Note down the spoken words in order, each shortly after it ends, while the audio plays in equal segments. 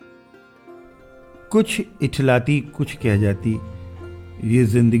कुछ इठलाती कुछ कह जाती, ये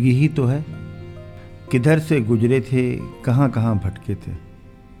जिंदगी ही तो है। किधर से गुजरे थे, कहाँ कहाँ भटके थे।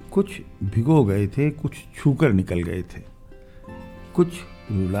 कुछ भिगो गए थे, कुछ छूकर निकल गए थे। कुछ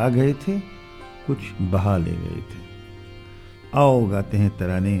रुला गए थे, कुछ बहा ले गए थे। आओ गाते हैं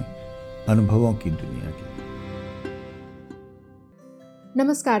तराने अनुभवों की दुनिया के।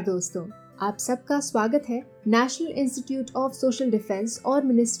 नमस्कार दोस्तों, आप सबका स्वागत है national institute of social defence और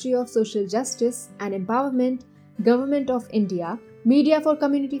ministry of social justice and empowerment, government of India, media for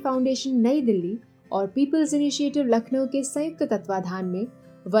community foundation New Delhi और पीपल्स इनिशिएटिव लखनऊ के संयुक्त तत्वाधान में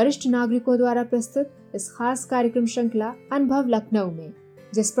वरिष्ठ नागरिकों द्वारा प्रस्तुत इस खास कार्यक्रम श्रृंखला अनुभव लखनऊ में,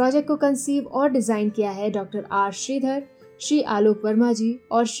 जिस प्रोजेक्ट को कंसीव और डिजाइन किया है डॉक्टर आर श्रीधर, श्री आलोक वर्मा जी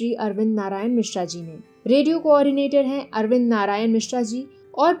और श्री अरविंद नारायण मिश्रा जी ने। रेडियो कोऑर्डिनेटर हैं अरविंद नारायण मिश्रा जी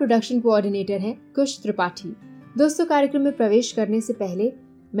और प्रोडक्शन कोऑर्डिनेटर हैं कुश त्रिपाठी। दोस्तों, कार्यक्रम में प्रवेश करने से पहले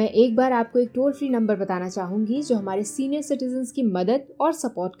मैं एक बार आपको एक टोल फ्री नंबर बताना चाहूंगी जो हमारे सीनियर सिटीजन्स की मदद और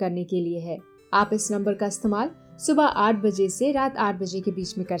सपोर्ट करने के लिए है। आप इस नंबर का इस्तेमाल सुबह 8 बजे से रात 8 बजे के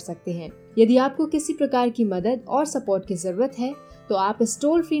बीच में कर सकते हैं। यदि आपको किसी प्रकार की मदद और सपोर्ट की जरूरत है तो आप इस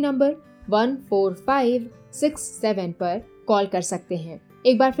टोल फ्री नंबर 14567 पर कॉल कर सकते हैं।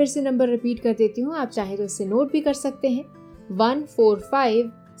 एक बार फिर से नंबर रिपीट कर देती हूँ, आप चाहें तो इसे नोट भी कर सकते हैं।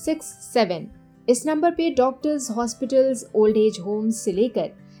 14567। इस नंबर पे doctors, hospitals, old age homes से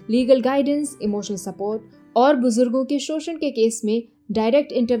लेकर लीगल गाइडेंस, इमोशनल सपोर्ट और बुजुर्गों के शोषण के केस में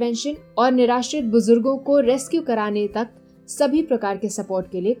डायरेक्ट इंटरवेंशन और निराश्रित बुजुर्गों को रेस्क्यू कराने तक सभी प्रकार के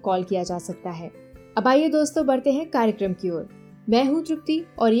सपोर्ट के लिए कॉल किया जा सकता है। अब आइए दोस्तों, बढ़ते हैं कार्यक्रम की ओर। मैं हूँ तृप्ति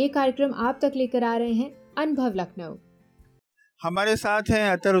और ये कार्यक्रम आप तक लेकर आ रहे हैं अनुभव लखनऊ। हमारे साथ हैं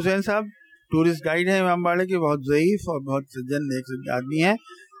अतर हुसैन साहब, टूरिस्ट गाइड हैं इमामबाड़े के, बहुत ज़ईफ और बहुत सज्जन नेक आदमी हैं।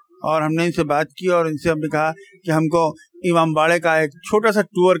 और हमने इनसे बात की और इनसे हमने कहा कि हमको इमामबाड़े का एक छोटा सा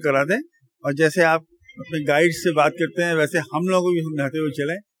टूर करा दें, और जैसे आप अपने गाइड से बात करते हैं वैसे हम लोग को भी समझाते हुए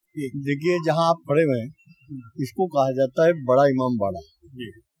चलें। देखिए, जहाँ आप खड़े हुए हैं इसको कहा जाता है बड़ा इमामबाड़ा,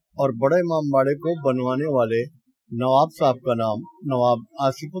 और बड़ा इमामबाड़े को बनवाने वाले नवाब साहब का नाम नवाब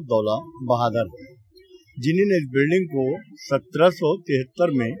आसिफुद्दौला बहादुर है, जिन्होंने इस बिल्डिंग को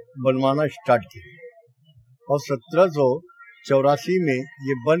 1773 में बनवाना स्टार्ट किया और 1784 में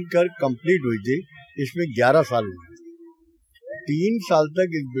ये बनकर कंप्लीट हुई थी। इसमें 11 साल हुए। 3 साल तक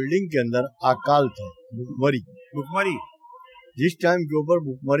इस बिल्डिंग के अंदर अकाल था, भुखमरी। जिस टाइम के ऊपर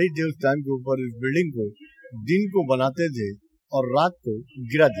भुखमरी थी उस टाइम के ऊपर इस बिल्डिंग को दिन को बनाते थे और रात को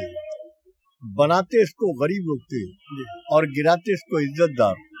गिरा देते। बनाते इसको गरीब लोग थे और गिराते इसको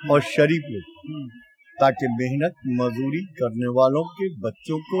इज्जतदार और शरीफ लोग, ताकि मेहनत मजदूरी करने वालों के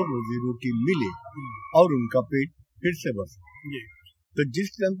बच्चों को रोजी रोटी मिले और उनका पेट फिर से बस। तो जिस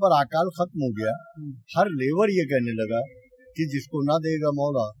टाइम पर अकाल खत्म हो गया, हर लेबर ये कहने लगा कि जिसको ना देगा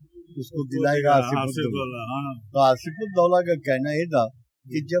मौला उसको दिलाएगा आसिफुद्दौला। तो आसिफुद्दौला का कहना ये था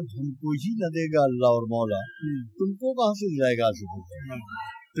कि जब हमको ही न देगा अल्लाह और मौला, तुमको कहाँ से दिलाएगा आसिफुद्दौला।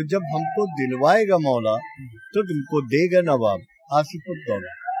 तो जब हमको दिलवाएगा मौला तो तुमको देगा नवाब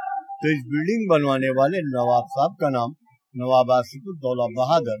आसिफुद्दौला। तो इस बिल्डिंग बनवाने वाले नवाब साहब का नाम नवाब आसिफुद्दौला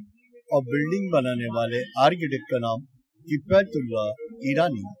बहादुर और बिल्डिंग बनाने वाले आर्किटेक्ट का नाम किफायतुल्लाह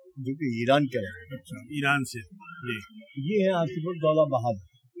ईरानी, जो कि ईरान के हैं। अच्छा, ईरान से। ये है आसिफुद्दौला बहादुर।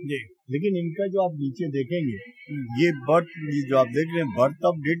 लेकिन इनका जो आप नीचे देखेंगे, ये जो आप देख रहे हैं बर्थ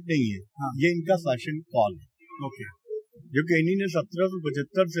ऑफ डेट नहीं है। हाँ। ये इनका शासन काल है। ओके। जो कि इन्हीं ने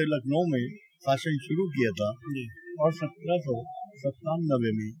 1775 से लखनऊ में शासन शुरू किया था और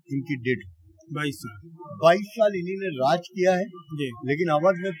 1797 में इनकी डेट। 22 साल इन्हीं ने राज किया है। लेकिन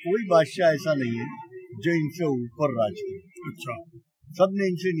अवध में कोई बादशाह ऐसा नहीं है जो इनसे ऊपर राज किया। अच्छा। सब ने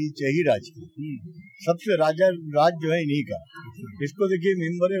इनसे नीचे ही राज किया। सबसे राज जो है इन्हीं का। इसको देखिए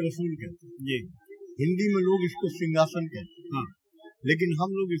मिंबर रसूल कहते हैं। हिंदी में लोग इसको सिंहासन कहते हैं। हाँ। लेकिन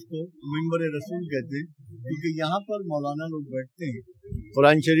हम लोग इसको मिंबर रसूल कहते हैं क्योंकि यहाँ पर मौलाना लोग बैठते हैं,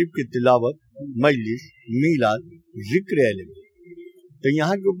 कुरान शरीफ की तिलावत, मजलिस, मीलाद, जिक्र इल्म। तो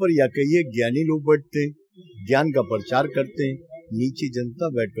यहाँ के ऊपर या कहिए ज्ञानी लोग बैठते हैं, ज्ञान का प्रचार करते हैं, नीचे जनता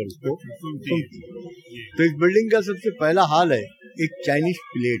बैठकर उसको सुनती है। तो इस बिल्डिंग का सबसे पहला हाल है एक चाइनीज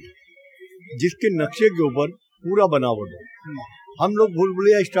प्लेट, जिसके नक्शे के ऊपर पूरा बनावट है। हम लोग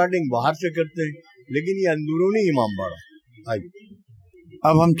भूलभुलैया स्टार्टिंग बाहर से करते हैं, लेकिन ये अंदरूनी इमामबाड़ा है।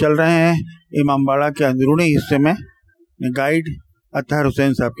 अब हम चल रहे हैं इमामबाड़ा के अंदरूनी हिस्से में गाइड अतहर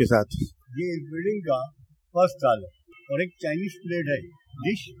हुसैन साहब के साथ। ये इस बिल्डिंग का फर्स्ट हाल है और एक चाइनीज प्लेट है,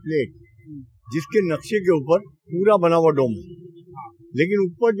 डिश प्लेट, जिसके नक्शे के ऊपर पूरा बना हुआ डोम है। लेकिन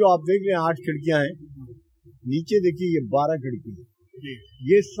ऊपर जो आप देख रहे हैं 8 खिड़कियां हैं, नीचे देखिए ये 12 खिड़की।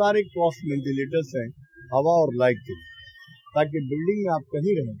 ये सारे क्रॉस वेंटिलेटर्स हैं हवा और लाइट के, ताकि बिल्डिंग में आप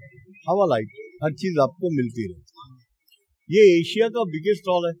कहीं रहें हवा लाइट हर चीज आपको मिलती रहती है। ये एशिया का बिगेस्ट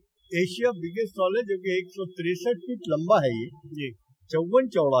हॉल है, एशिया बिगेस्ट हॉल है, जो कि 163 फीट लंबा है, ये 54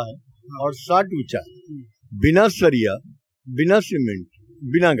 चौड़ा है और 60 ऊंचा है, बिना सरिया, बिना सीमेंट,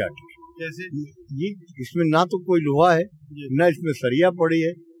 बिना गाटर। कैसे? ये इसमें ना तो कोई लोहा है, ना इसमें सरिया पड़ी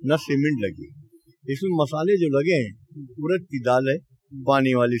है, ना सीमेंट लगी है। इसमें मसाले जो लगे हैं उड़द की दाल है,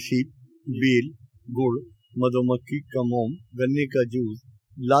 पानी वाली सीप, बील, गुड़, मधुमक्खी का मोम, गन्ने का जूस,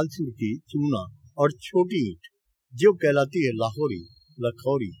 लाल सुर्खी, चूना और छोटी ईंट जो कहलाती है लाहौरी,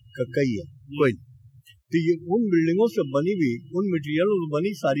 लखौरी, ककैया, कोई। तो ये उन बिल्डिंगों से बनी हुई, उन मटेरियलों से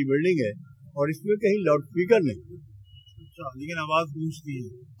बनी सारी बिल्डिंग है और इसमें कहीं लाउड स्पीकर नहीं। अच्छा, लेकिन आवाज गूंजती है।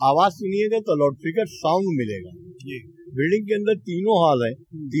 आवाज सुनिएगा तो लाउड स्पीकर साउंड मिलेगा। बिल्डिंग के अंदर तीनों हॉल है,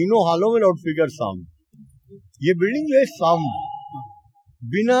 तीनों हॉलों में लाउड स्पीकर साउंड। ये बिल्डिंग जो है साउंड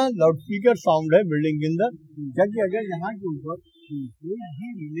बिना लाउड स्पीकर साउंड है बिल्डिंग के अंदर। क्या कि अगर यहाँ के ऊपर कोई भी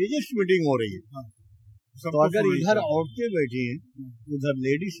रिलीजियस मीटिंग हो रही है तो अगर इधर औरतें बैठी हैं, उधर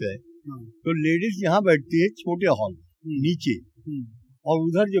लेडीज है, तो लेडीज यहाँ बैठती है छोटे हॉल नीचे, और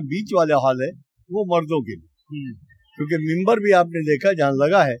उधर जो बीच वाले हॉल है वो मर्दों के लिए, क्योंकि मिंबर भी आपने देखा जहाँ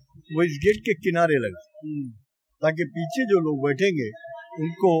लगा है वो इस गेट के किनारे लगा, ताकि पीछे जो लोग बैठेंगे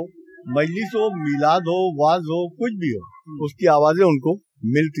उनको मजलिस हो, मिलाद हो, वाज हो, कुछ भी हो, उसकी आवाजें उनको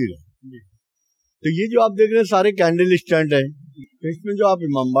मिलती रहे। तो ये जो आप देख रहे हैं सारे कैंडल स्टैंड है। तो इसमें जो आप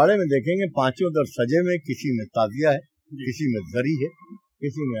इमामबाड़े में देखेंगे पांचों उधर सजे में, किसी में ताजिया है, किसी में जरी है,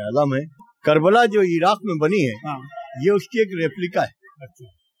 किसी में अलम है। करबला जो इराक में बनी है ये उसकी एक रेप्लिका है।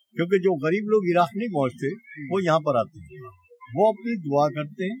 क्योंकि जो गरीब लोग इराक नहीं पहुंचते वो यहाँ पर आते हैं, वो अपनी दुआ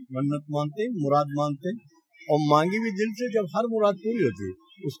करते हैं, मन्नत मानते हैं, मुराद मानते हैं, और मांगी हुई दिल से जब हर मुराद पूरी होती है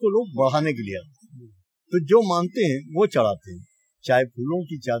उसको लोग बढ़ाने के लिए आते हैं। तो जो मानते हैं वो चढ़ाते हैं, चाहे फूलों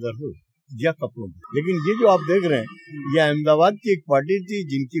की चादर हो या कपड़ों की। लेकिन ये जो आप देख रहे हैं ये अहमदाबाद की एक पार्टी थी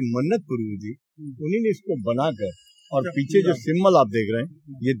जिनकी मन्नत पूरी हुई थी, उन्हीं ने इसको बनाकर, और पीछे जो सिंबल आप देख रहे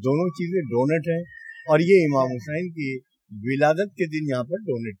हैं ये दोनों चीजें डोनेट हैं, और ये इमाम हुसैन की विलादत के दिन यहाँ पर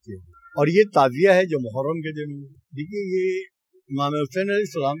डोनेट किए। और ये ताजिया है जो मुहर्रम के दिन। देखिए ये इमाम हुसैन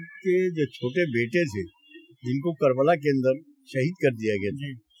अलैहिस्सलाम के जो छोटे बेटे थे जिनको करबला के अंदर शहीद कर दिया गया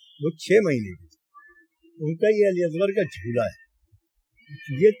था, वो 6 महीने के थे, उनका ये अली असगर का झूला है।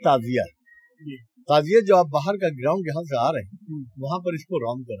 ये ताजिया है। ताजिया जो आप बाहर का ग्राउंड यहाँ से आ रहे हैं वहां पर इसको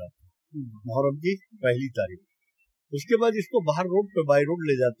राउंड कराते हैं मुहर्रम की पहली तारीख। उसके बाद इसको बाहर रोड पे बाई रोड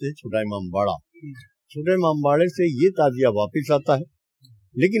ले जाते हैं छोटा इमामबाड़ा। छोटे इमामबाड़े से ये ताजिया वापस आता है,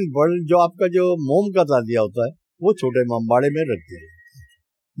 लेकिन जो आपका जो मोम का ताजिया होता है वो छोटे इमामबाड़े में रख दिया।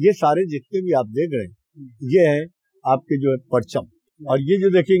 ये सारे जितने भी आप देख रहे हैं ये है आपके जो है परचम। और ये जो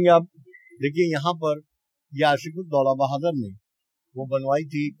देखेंगे आप, देखिए यहाँ पर ये आसिफुद्दौला बहादुर ने वो बनवाई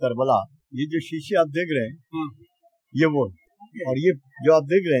थी करबला। ये जो शीशे आप देख रहे हैं ये वो, और ये जो आप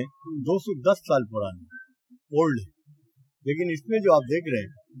देख रहे हैं 210 साल पुराने ओल्ड है। लेकिन इसमें जो आप देख रहे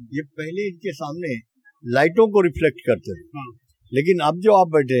हैं ये पहले इनके सामने लाइटों को रिफ्लेक्ट करते थे, लेकिन अब जो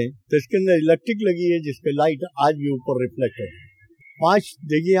आप बैठे हैं तो इसके अंदर इलेक्ट्रिक लगी है जिसपे लाइट आज भी ऊपर रिफ्लेक्ट है। 5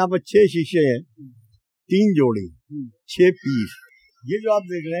 देखिए यहाँ पर 6 शीशे हैं, 3 जोड़ी, 6 पीस। ये जो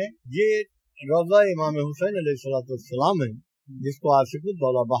आप देख रहे हैं ये रौज़ा इमाम हुसैन अलैहिस्सलाम है, जिसको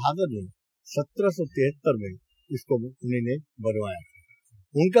आसिफुद्दौला बहादुर ने 1773 में इसको उन्होंने बनवाया।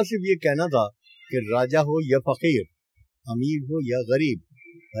 उनका सिर्फ ये कहना था कि राजा हो या फकीर, अमीर हो या गरीब,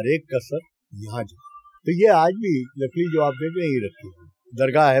 हर एक का सर यहाँ जाए। तो ये आज भी लकड़ी जो आप देख रहे हैं ये रखी है,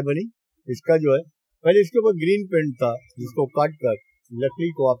 दरगाह है बनी। इसका जो है पहले इसके ऊपर ग्रीन पेंट था जिसको काट कर लकड़ी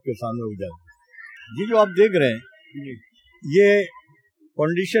को आपके सामने उजाड़ा। ये जो आप देख रहे हैं ये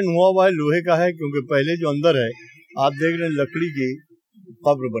कंडीशन हुआ है लोहे का है, क्योंकि पहले जो अंदर है आप देख रहे हैं लकड़ी की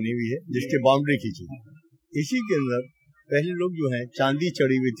कब्र बनी हुई है जिसकी बाउंड्री खींची। इसी के अंदर पहले लोग जो है चांदी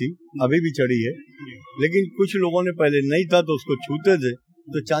चढ़ी हुई थी, अभी भी चढ़ी है, लेकिन कुछ लोगों ने पहले नहीं था तो उसको छूते थे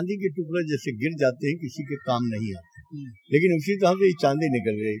तो चांदी के टुकड़े जैसे गिर जाते हैं, किसी के काम नहीं आते, लेकिन उसी तरह से ये चांदी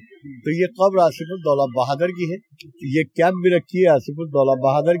निकल गई। तो ये कब्र आसिफुद्दौला बहादुर की है। ये कैप भी रखी है आसिफुद्दौला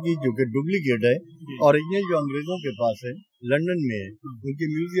बहादुर की, जो कि डुप्लीकेट है, और ये जो अंग्रेजों के पास है लंदन में है उनके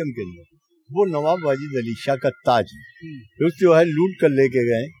म्यूजियम के अंदर, वो नवाब वाजिद अली शाह का ताज है। तो जो है लूट कर लेके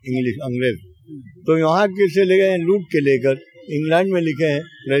गए अंग्रेज, तो यहाँ कैसे ले गए लूट के लेकर, इंग्लैंड में लिखे हैं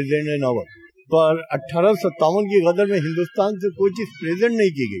प्रेसिडेंट नवाब। पर 1857 की गदर में हिंदुस्तान से कोई चीज प्रेजेंट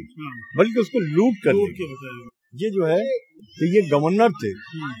नहीं की गई, बल्कि उसको लूट कर ये जो है तो ये गवर्नर थे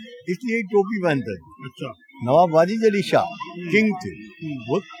इसलिए टोपी पहनते थे। अच्छा, नवाब वाजिद अली शाह किंग थे,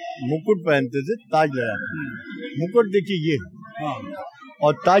 वो मुकुट पहनते थे, ताज लगाते। मुकुट देखिए ये है,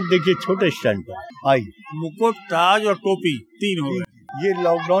 और ताज देखिए छोटे स्टैंड पर। आइए, मुकुट, ताज और टोपी 3 हो गए। ये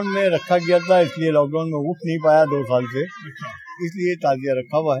लॉकडाउन में रखा गया था, इसलिए लॉकडाउन में उठ नहीं पाया 2 साल से, इसलिए ताजिया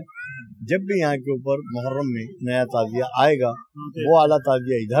रखा हुआ है। जब भी यहाँ के ऊपर मुहर्रम में नया ताजिया आएगा वो आला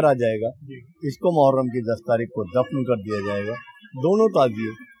ताजिया इधर आ जाएगा, इसको मुहर्रम की 10 तारीख को दफन कर दिया जाएगा, दोनों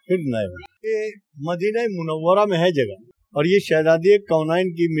ताजिए फिर नए हों। ये मदीना मुनव्वरा में है जगह और ये शहजादी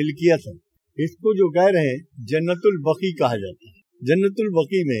कौनाइन की मिल्कियत है। इसको जो कह रहे हैं जन्नतुल बकी कहा जाता है। जन्नतुल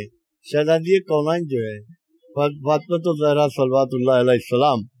बकी में शहजादी कौनाइन जो है फातिमा ज़हरा सल्लल्लाहु अलैहि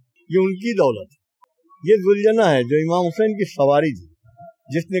वसल्लम, ये उनकी दौलत है। ये जुलजना है जो इमाम हुसैन की सवारी थी,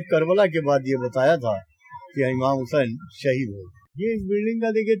 जिसने करबला के बाद ये बताया था कि इमाम हुसैन शहीद हो। ये इस बिल्डिंग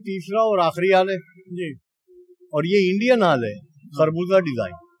का देखिए तीसरा और आखिरी हाल है जी, और ये इंडियन हाल है, खरबूजा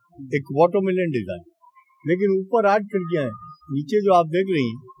डिजाइन, एक वाटरमेलन डिजाइन, लेकिन ऊपर 8 खिड़कियां हैं, नीचे जो आप देख रही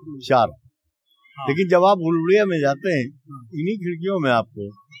हैं 4। लेकिन जब आप बुलबुलिया में जाते हैं इन्हीं खिड़कियों में आपको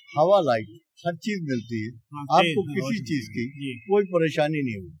हवा, लाइट, हर चीज मिलती है। आपको किसी चीज की कोई परेशानी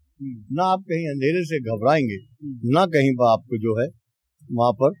नहीं होगी, ना आप कहीं अंधेरे से घबराएंगे, ना कहीं पर आपको जो है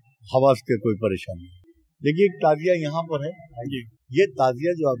वहाँ पर हवा से कोई परेशानी। देखिए एक ताजिया यहाँ पर है, ये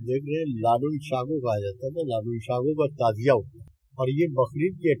ताजिया जो आप देख रहे हैं लाडुन शागो कहा जाता है, तो लाडुन शागो का ताजिया होता है और ये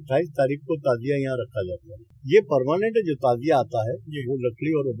बकरीद की 28 तारीख को ताजिया यहाँ रखा जाता है। ये परमानेंट जो ताजिया आता है वो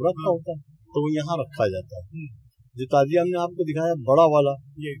लकड़ी और उबरक का होता है, तो वो यहाँ रखा जाता है। जो ताजिया हमने आपको दिखाया बड़ा वाला,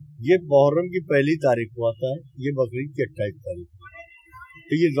 ये मुहर्रम की 1 तारीख को आता है, ये बकरीद की 28 तारीख।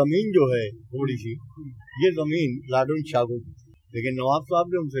 तो ये जमीन जो है थोड़ी सी, ये जमीन लाडुन शागो की, लेकिन नवाब साहब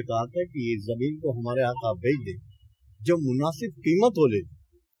ने उनसे कहा था कि ये जमीन को हमारे हाथ आप भेज दें, जो मुनासिब कीमत हो ले।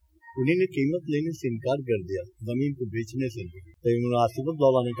 उन्होंने कीमत लेने से इनकार कर दिया, जमीन को बेचने से। तो इमाम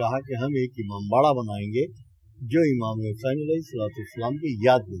आसिफुद्दौला ने कहा कि हम एक इमामबाड़ा बनाएंगे जो इमाम हुसैन अलैहिस्सलाम की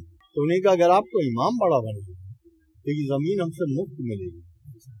याद में। तो उन्हें कहा अगर आपको इमामबाड़ा बनेगा तो ये जमीन हमसे मुफ्त मिलेगी,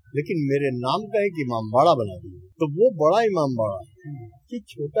 लेकिन मेरे नाम का एक इमामबाड़ा बना दिया। तो वो बड़ा इमामबाड़ा कि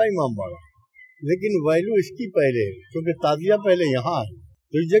छोटा इमामबाड़ा, लेकिन वैल्यू इसकी पहले है क्योंकि ताजिया पहले यहाँ है।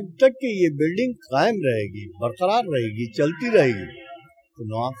 तो जब तक कि ये बिल्डिंग कायम रहेगी, बरकरार रहेगी, चलती रहेगी, तो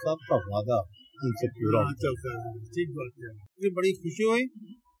नवाब साहब का वादा उनसे पूरा चलता है। ठीक बात है, ये बड़ी खुशी हुई।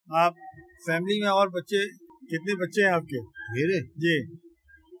 आप फैमिली में और बच्चे, कितने बच्चे हैं आपके? मेरे जी,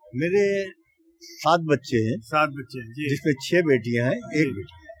 मेरे 7 बच्चे हैं। 7 बच्चे हैं जी, जिसमें 6 बेटियां हैं, 1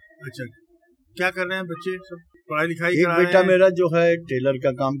 बेटा। अच्छा, क्या कर रहे हैं बच्चे? सब पढ़ाई लिखाई एक बेटा मेरा जो है टेलर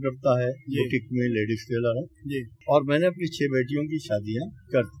का काम करता है, बुटीक में लेडीज टेलर है जी। और मैंने अपनी 6 बेटियों की शादियां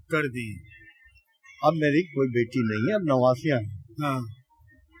कर दी। अब मेरी कोई बेटी नहीं है, अब नवासियां हैं। हाँ,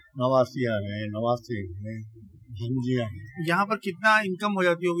 नवासियां हैं, नवासे हैं, भंजियां हैं। यहाँ पर कितना इनकम हो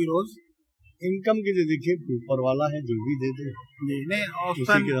जाती होगी रोज? इनकम की तो देखिए ऊपर वाला है, जो भी दे दे।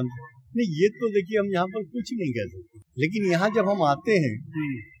 नहीं, ये तो देखिए हम यहाँ पर कुछ नहीं कह सकते, लेकिन यहाँ जब हम आते हैं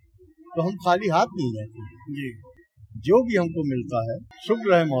तो हम खाली हाथ नहीं जाते जी। जो भी हमको मिलता है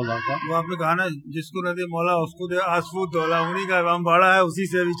शुक्र है मौला का। वो आपने कहा ना, जिसको न दे मौला उसको दे आसफूद दौला, उन्हीं का इमामबाड़ा है, उसी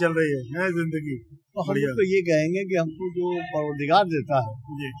से भी चल रही है जिंदगी। तो हम तो ये कहेंगे कि हमको जो परवरदिगार देता है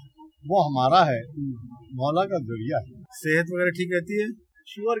जी, वो हमारा है, मौला का जरिया है। सेहत वगैरह ठीक रहती है?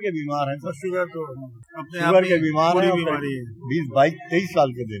 शुगर के बीमार है, तो शुगर तो अपने शुगर के बीमार है, बीमारी है। 20, 22, 23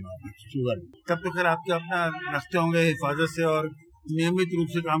 साल के बीमार शुगर। तब तो खैर आपके अपना रखते होंगे हिफाजत से और नियमित रूप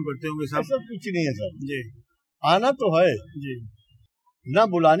से काम करते होंगे। सब कुछ नहीं है सर जी, आना तो है जी, ना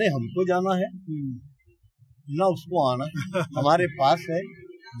बुलाने हमको जाना है ना उसको आना हमारे पास है,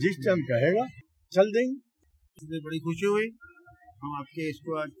 जिस टाइम कहेगा चल देंगे। इसलिए बड़ी खुशी हुई। हम आपके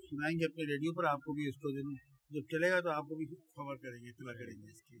इसको आज सुनाएंगे अपने रेडियो पर, आपको भी इसको जब चलेगा तो आपको भी खबर करेंगे, इत्तला करेंगे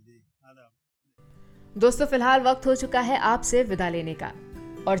इसकी। जी, आदाब दोस्तों, फिलहाल वक्त हो चुका है आपसे विदा लेने का,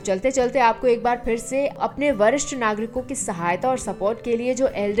 और चलते चलते आपको एक बार फिर से अपने वरिष्ठ नागरिकों की सहायता और सपोर्ट के लिए जो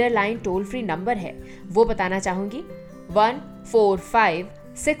elder line toll free number है वो बताना चाहूंगी,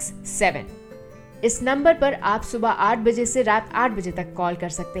 14567। इस नंबर पर आप सुबह 8 बजे से रात 8 बजे तक कॉल कर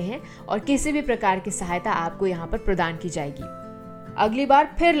सकते हैं और किसी भी प्रकार की सहायता आपको यहाँ पर प्रदान की जाएगी। अगली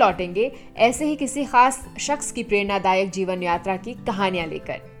बार फिर लौटेंगे ऐसे ही किसी खास शख्स की प्रेरणादायक जीवन यात्रा की कहानियां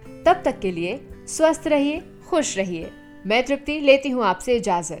लेकर। तब तक के लिए स्वस्थ रहिए, खुश रहिए। मैं तृप्ति लेती हूँ आपसे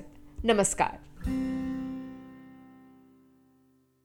इजाजत। नमस्कार।